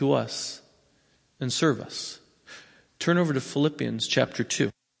come to us and serve us. Turn over to Philippians chapter 2.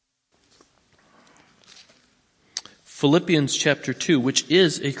 Philippians chapter 2, which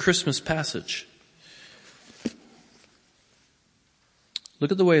is a Christmas passage.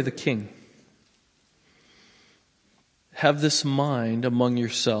 Look at the way of the king. have this mind among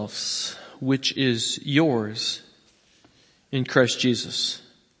yourselves, which is yours in Christ Jesus,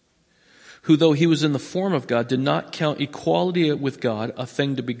 who though he was in the form of God, did not count equality with God a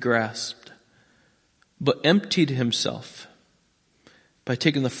thing to be grasped, but emptied himself by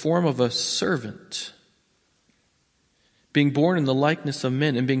taking the form of a servant, being born in the likeness of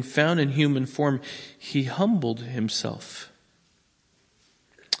men, and being found in human form, he humbled himself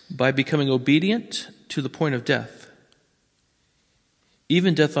by becoming obedient to the point of death,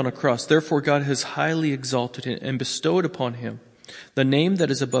 even death on a cross. Therefore God has highly exalted him and bestowed upon him the name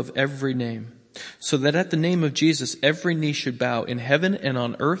that is above every name, so that at the name of Jesus every knee should bow in heaven and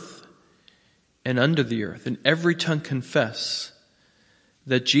on earth and under the earth, and every tongue confess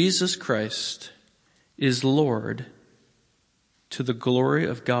that Jesus Christ is Lord, to the glory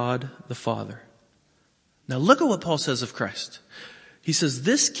of God the Father. Now look at what Paul says of Christ. He says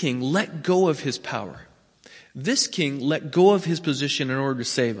this king let go of his power. This king let go of his position in order to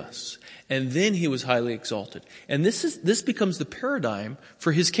save us. And then he was highly exalted. And this becomes the paradigm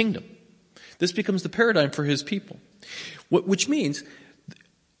for his kingdom. This becomes the paradigm for his people. Which means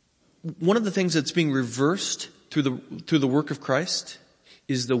one of the things that's being reversed through the work of Christ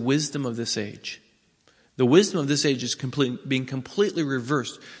is the wisdom of this age. The wisdom of this age is being completely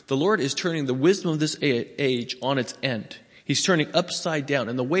reversed. The Lord is turning the wisdom of this age on its end. He's turning upside down.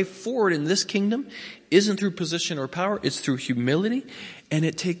 And the way forward in this kingdom isn't through position or power. It's through humility. And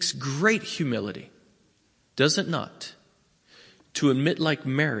it takes great humility, does it not, to admit like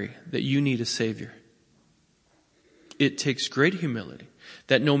Mary that you need a Savior. It takes great humility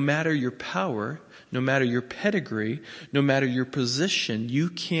that no matter your power, no matter your pedigree, no matter your position, you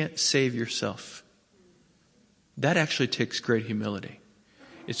can't save yourself. That actually takes great humility.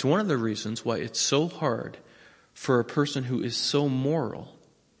 It's one of the reasons why it's so hard for a person who is so moral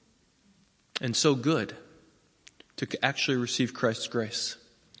and so good to actually receive Christ's grace,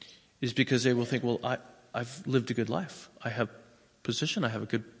 is because they will think, well, I've lived a good life. I have position. I have a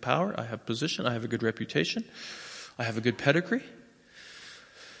good power. I have position. I have a good reputation. I have a good pedigree.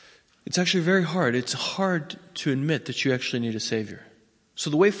 It's actually very hard. It's hard to admit that you actually need a Savior. So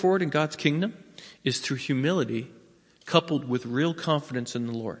the way forward in God's kingdom is through humility coupled with real confidence in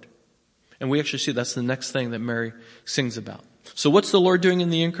the Lord. And we actually see that's the next thing that Mary sings about. So what's the Lord doing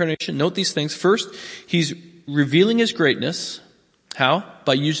in the incarnation? Note these things. First, he's revealing his greatness. How?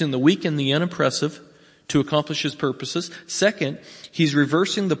 By using the weak and the unimpressive to accomplish his purposes. Second, he's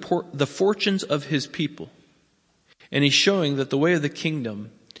reversing the fortunes of his people. And he's showing that the way of the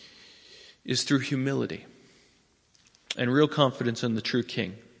kingdom is through humility and real confidence in the true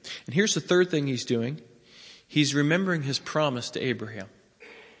king. And here's the third thing he's doing. He's remembering his promise to Abraham.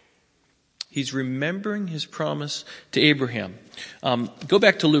 He's remembering his promise to Abraham. Go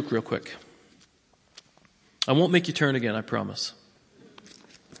back to Luke real quick. I won't make you turn again, I promise.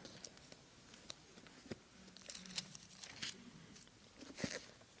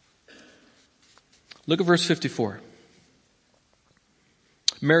 Look at verse 54.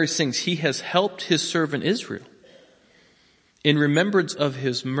 Mary sings, he has helped his servant Israel in remembrance of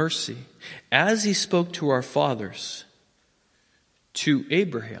his mercy, as he spoke to our fathers, to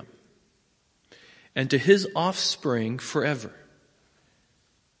Abraham, and to his offspring forever.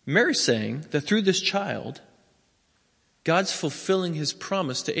 Mary's saying that through this child, God's fulfilling his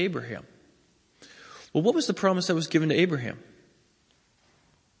promise to Abraham. Well, what was the promise that was given to Abraham?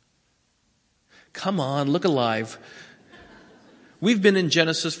 Come on, look alive. We've been in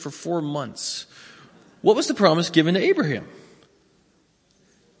Genesis for 4 months. What was the promise given to Abraham?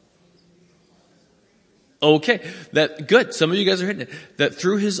 Okay, good. Some of you guys are hitting it. That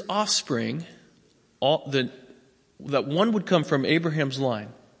through his offspring, that one would come from Abraham's line,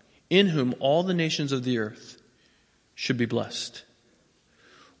 in whom all the nations of the earth should be blessed.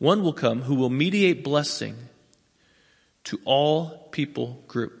 One will come who will mediate blessing to all people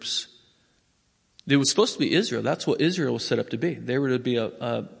groups. It was supposed to be Israel. That's what Israel was set up to be. They were to be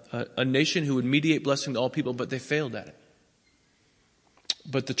a nation who would mediate blessing to all people, but they failed at it.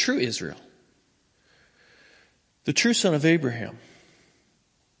 But the true Israel, the true son of Abraham,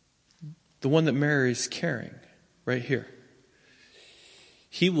 the one that Mary is carrying right here,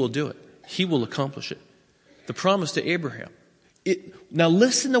 he will do it. He will accomplish it. The promise to Abraham. Now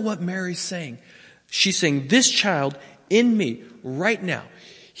listen to what Mary's saying. She's saying, this child in me right now,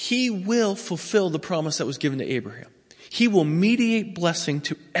 he will fulfill the promise that was given to Abraham. He will mediate blessing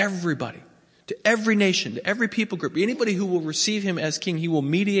to everybody, to every nation, to every people group. Anybody who will receive him as king, he will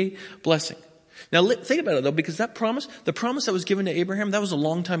mediate blessing. Now think about it though, because that promise, the promise that was given to Abraham, that was a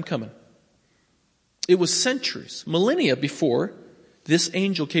long time coming. It was centuries, millennia before this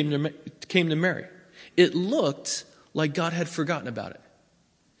angel came to Mary. It looked like God had forgotten about it.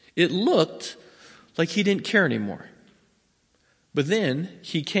 It looked like he didn't care anymore. But then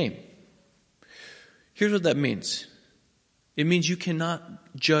he came. Here's what that means. It means you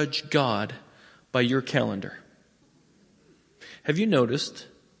cannot judge God by your calendar. Have you noticed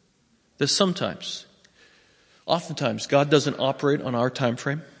that oftentimes, God doesn't operate on our time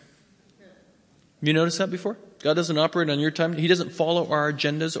frame? You noticed that before? God doesn't operate on your time. He doesn't follow our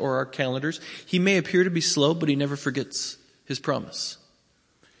agendas or our calendars. He may appear to be slow, but he never forgets his promise.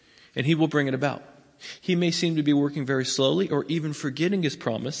 And he will bring it about. He may seem to be working very slowly or even forgetting his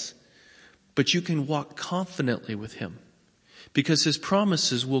promise, but you can walk confidently with him because his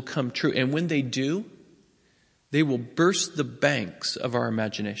promises will come true. And when they do, they will burst the banks of our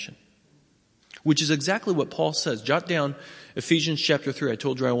imagination, which is exactly what Paul says. Jot down Ephesians chapter 3. I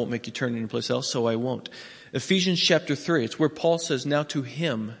told you I won't make you turn anyplace else, so I won't. Ephesians chapter 3. It's where Paul says, now to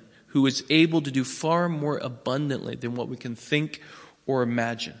him who is able to do far more abundantly than what we can think or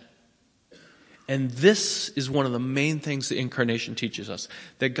imagine. And this is one of the main things the incarnation teaches us,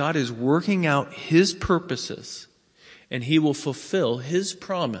 that God is working out his purposes and he will fulfill his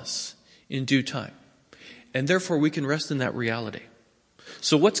promise in due time. And therefore we can rest in that reality.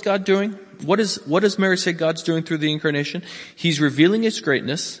 So what's God doing? What does Mary say God's doing through the incarnation? He's revealing his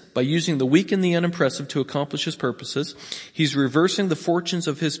greatness by using the weak and the unimpressive to accomplish his purposes. He's reversing the fortunes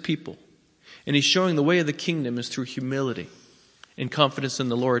of his people. And he's showing the way of the kingdom is through humility and confidence in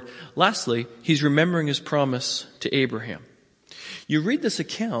the Lord. Lastly, he's remembering his promise to Abraham. You read this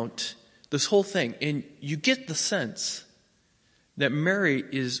account, this whole thing, and you get the sense that Mary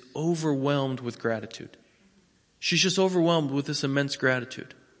is overwhelmed with gratitude. She's just overwhelmed with this immense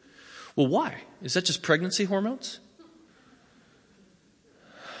gratitude. Well, why? Is that just pregnancy hormones?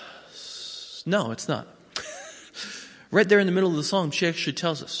 No, it's not. Right there in the middle of the psalm, she actually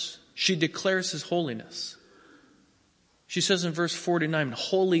tells us. She declares his holiness. She says in verse 49,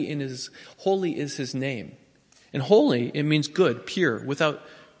 holy is his name. And holy, it means good, pure, without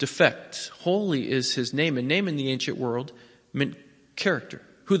defect. Holy is his name. And name in the ancient world meant character,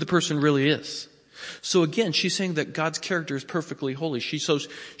 who the person really is. So again, she's saying that God's character is perfectly holy.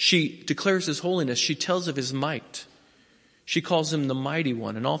 She declares his holiness. She tells of his might. She calls him the mighty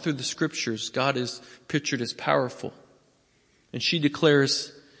one. And all through the scriptures, God is pictured as powerful. And she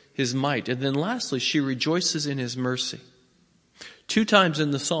declares his might. And then lastly, she rejoices in his mercy. 2 times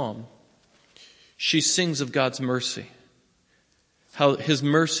in the psalm, she sings of God's mercy. How his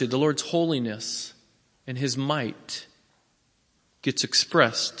mercy, the Lord's holiness, and his might gets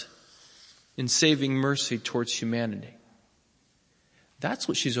expressed in saving mercy towards humanity. That's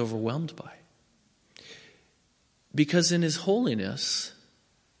what she's overwhelmed by. Because in his holiness,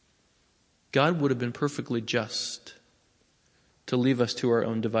 God would have been perfectly just to leave us to our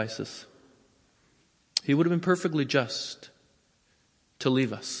own devices. He would have been perfectly just to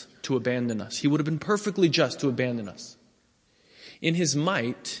leave us, to abandon us. He would have been perfectly just to abandon us. In his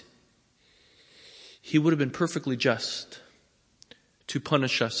might, he would have been perfectly just to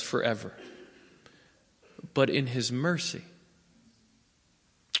punish us forever. But in his mercy,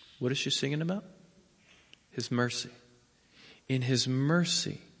 what is she singing about? His mercy. In his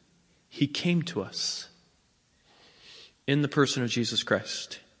mercy, he came to us in the person of Jesus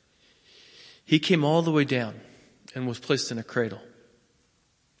Christ. He came all the way down and was placed in a cradle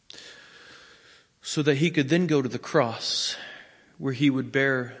so that he could then go to the cross where he would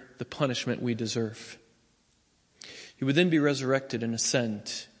bear the punishment we deserve. He would then be resurrected and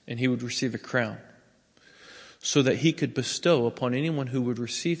ascend, and he would receive a crown so that he could bestow upon anyone who would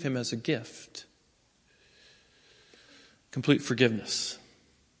receive him as a gift complete forgiveness.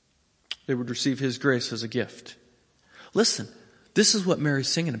 They would receive his grace as a gift. Listen, this is what Mary's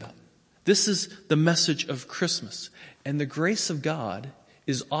singing about. This is the message of Christmas. And the grace of God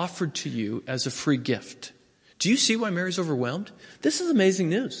is offered to you as a free gift. Do you see why Mary's overwhelmed? This is amazing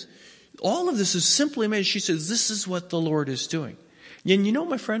news. All of this is simply amazing. She says, this is what the Lord is doing. And you know,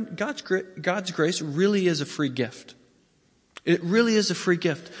 my friend, God's grace really is a free gift. It really is a free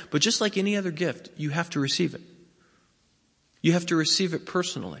gift. But just like any other gift, you have to receive it. You have to receive it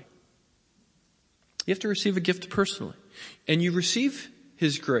personally. You have to receive a gift personally. And you receive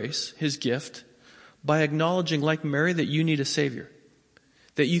his grace, his gift, by acknowledging, like Mary, that you need a Savior.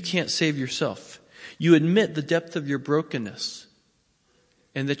 That you can't save yourself. You admit the depth of your brokenness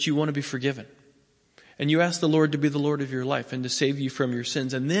and that you want to be forgiven. And you ask the Lord to be the Lord of your life and to save you from your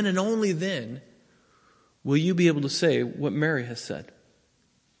sins. And then and only then will you be able to say what Mary has said.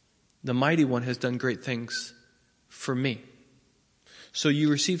 The Mighty One has done great things for me. So you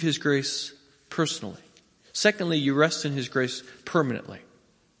receive his grace personally. Secondly, you rest in his grace permanently.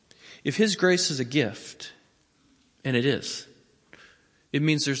 If his grace is a gift, And it is. It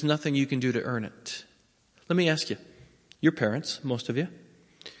means there's nothing you can do to earn it. Let me ask you, your parents, most of you,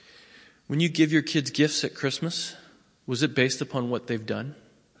 when you give your kids gifts at Christmas, was it based upon what they've done?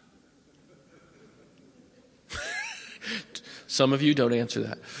 Some of you don't answer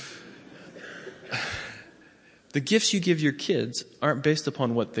that. The gifts you give your kids aren't based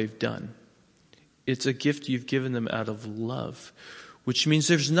upon what they've done. It's a gift you've given them out of love, which means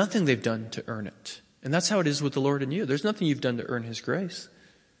there's nothing they've done to earn it. And that's how it is with the Lord and you. There's nothing you've done to earn His grace.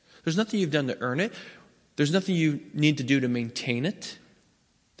 There's nothing you've done to earn it. There's nothing you need to do to maintain it.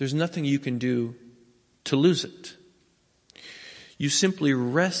 There's nothing you can do to lose it. You simply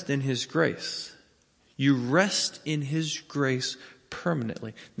rest in His grace. You rest in His grace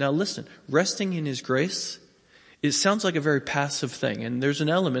permanently. Now listen, resting in His grace, it sounds like a very passive thing, and there's an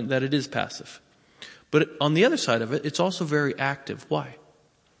element that it is passive. But on the other side of it, it's also very active. Why?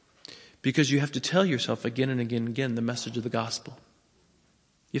 Because you have to tell yourself again and again and again the message of the gospel.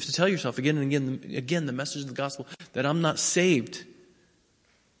 You have to tell yourself again and again the message of the gospel that I'm not saved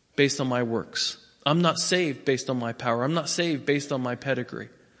based on my works. I'm not saved based on my power. I'm not saved based on my pedigree.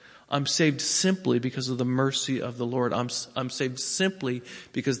 I'm saved simply because of the mercy of the Lord. I'm saved simply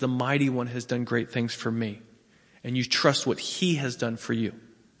because the Mighty One has done great things for me. And you trust what He has done for you.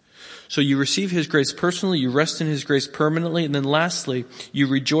 So you receive His grace personally, you rest in His grace permanently, and then lastly, you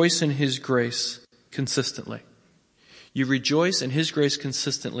rejoice in His grace consistently. You rejoice in His grace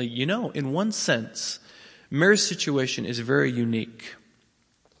consistently. You know, in one sense, Mary's situation is very unique.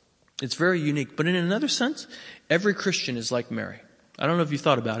 It's very unique. But in another sense, every Christian is like Mary. I don't know if you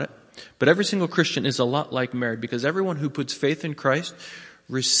thought about it, but every single Christian is a lot like Mary, because everyone who puts faith in Christ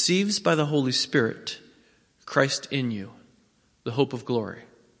receives by the Holy Spirit Christ in you, the hope of glory.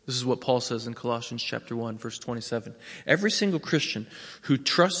 This is what Paul says in Colossians chapter 1, verse 27. Every single Christian who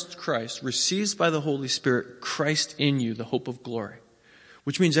trusts Christ receives by the Holy Spirit Christ in you, the hope of glory.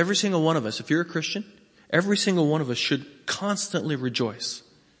 Which means every single one of us, if you're a Christian, every single one of us should constantly rejoice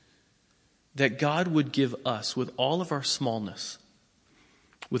that God would give us, with all of our smallness,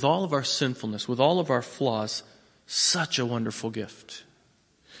 with all of our sinfulness, with all of our flaws, such a wonderful gift.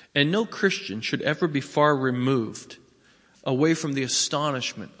 And no Christian should ever be far removed away from the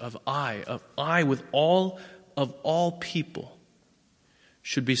astonishment of I with all people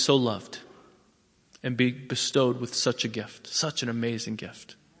should be so loved and be bestowed with such a gift, such an amazing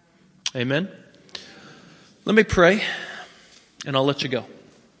gift. Amen? Let me pray and I'll let you go.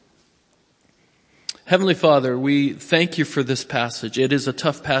 Heavenly Father, we thank You for this passage. It is a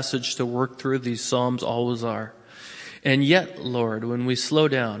tough passage to work through. These Psalms always are. And yet, Lord, when we slow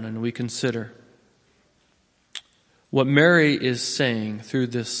down and we consider what Mary is saying through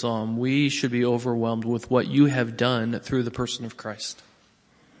this psalm, we should be overwhelmed with what You have done through the person of Christ.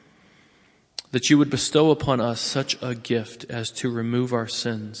 That You would bestow upon us such a gift as to remove our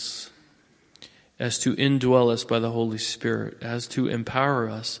sins, as to indwell us by the Holy Spirit, as to empower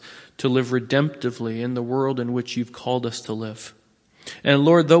us to live redemptively in the world in which You've called us to live. And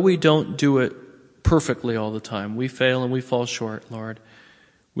Lord, though we don't do it perfectly all the time, we fail and we fall short, Lord.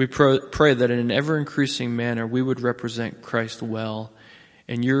 We pray that in an ever-increasing manner we would represent Christ well,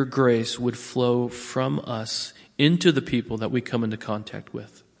 and Your grace would flow from us into the people that we come into contact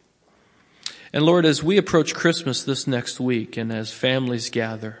with. And Lord, as we approach Christmas this next week and as families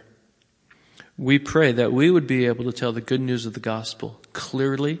gather, we pray that we would be able to tell the good news of the gospel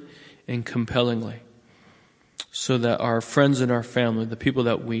clearly and compellingly, so that our friends and our family, the people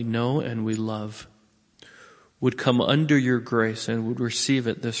that we know and we love, would come under Your grace and would receive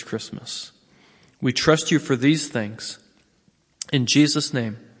it this Christmas. We trust You for these things. In Jesus'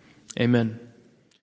 name, amen.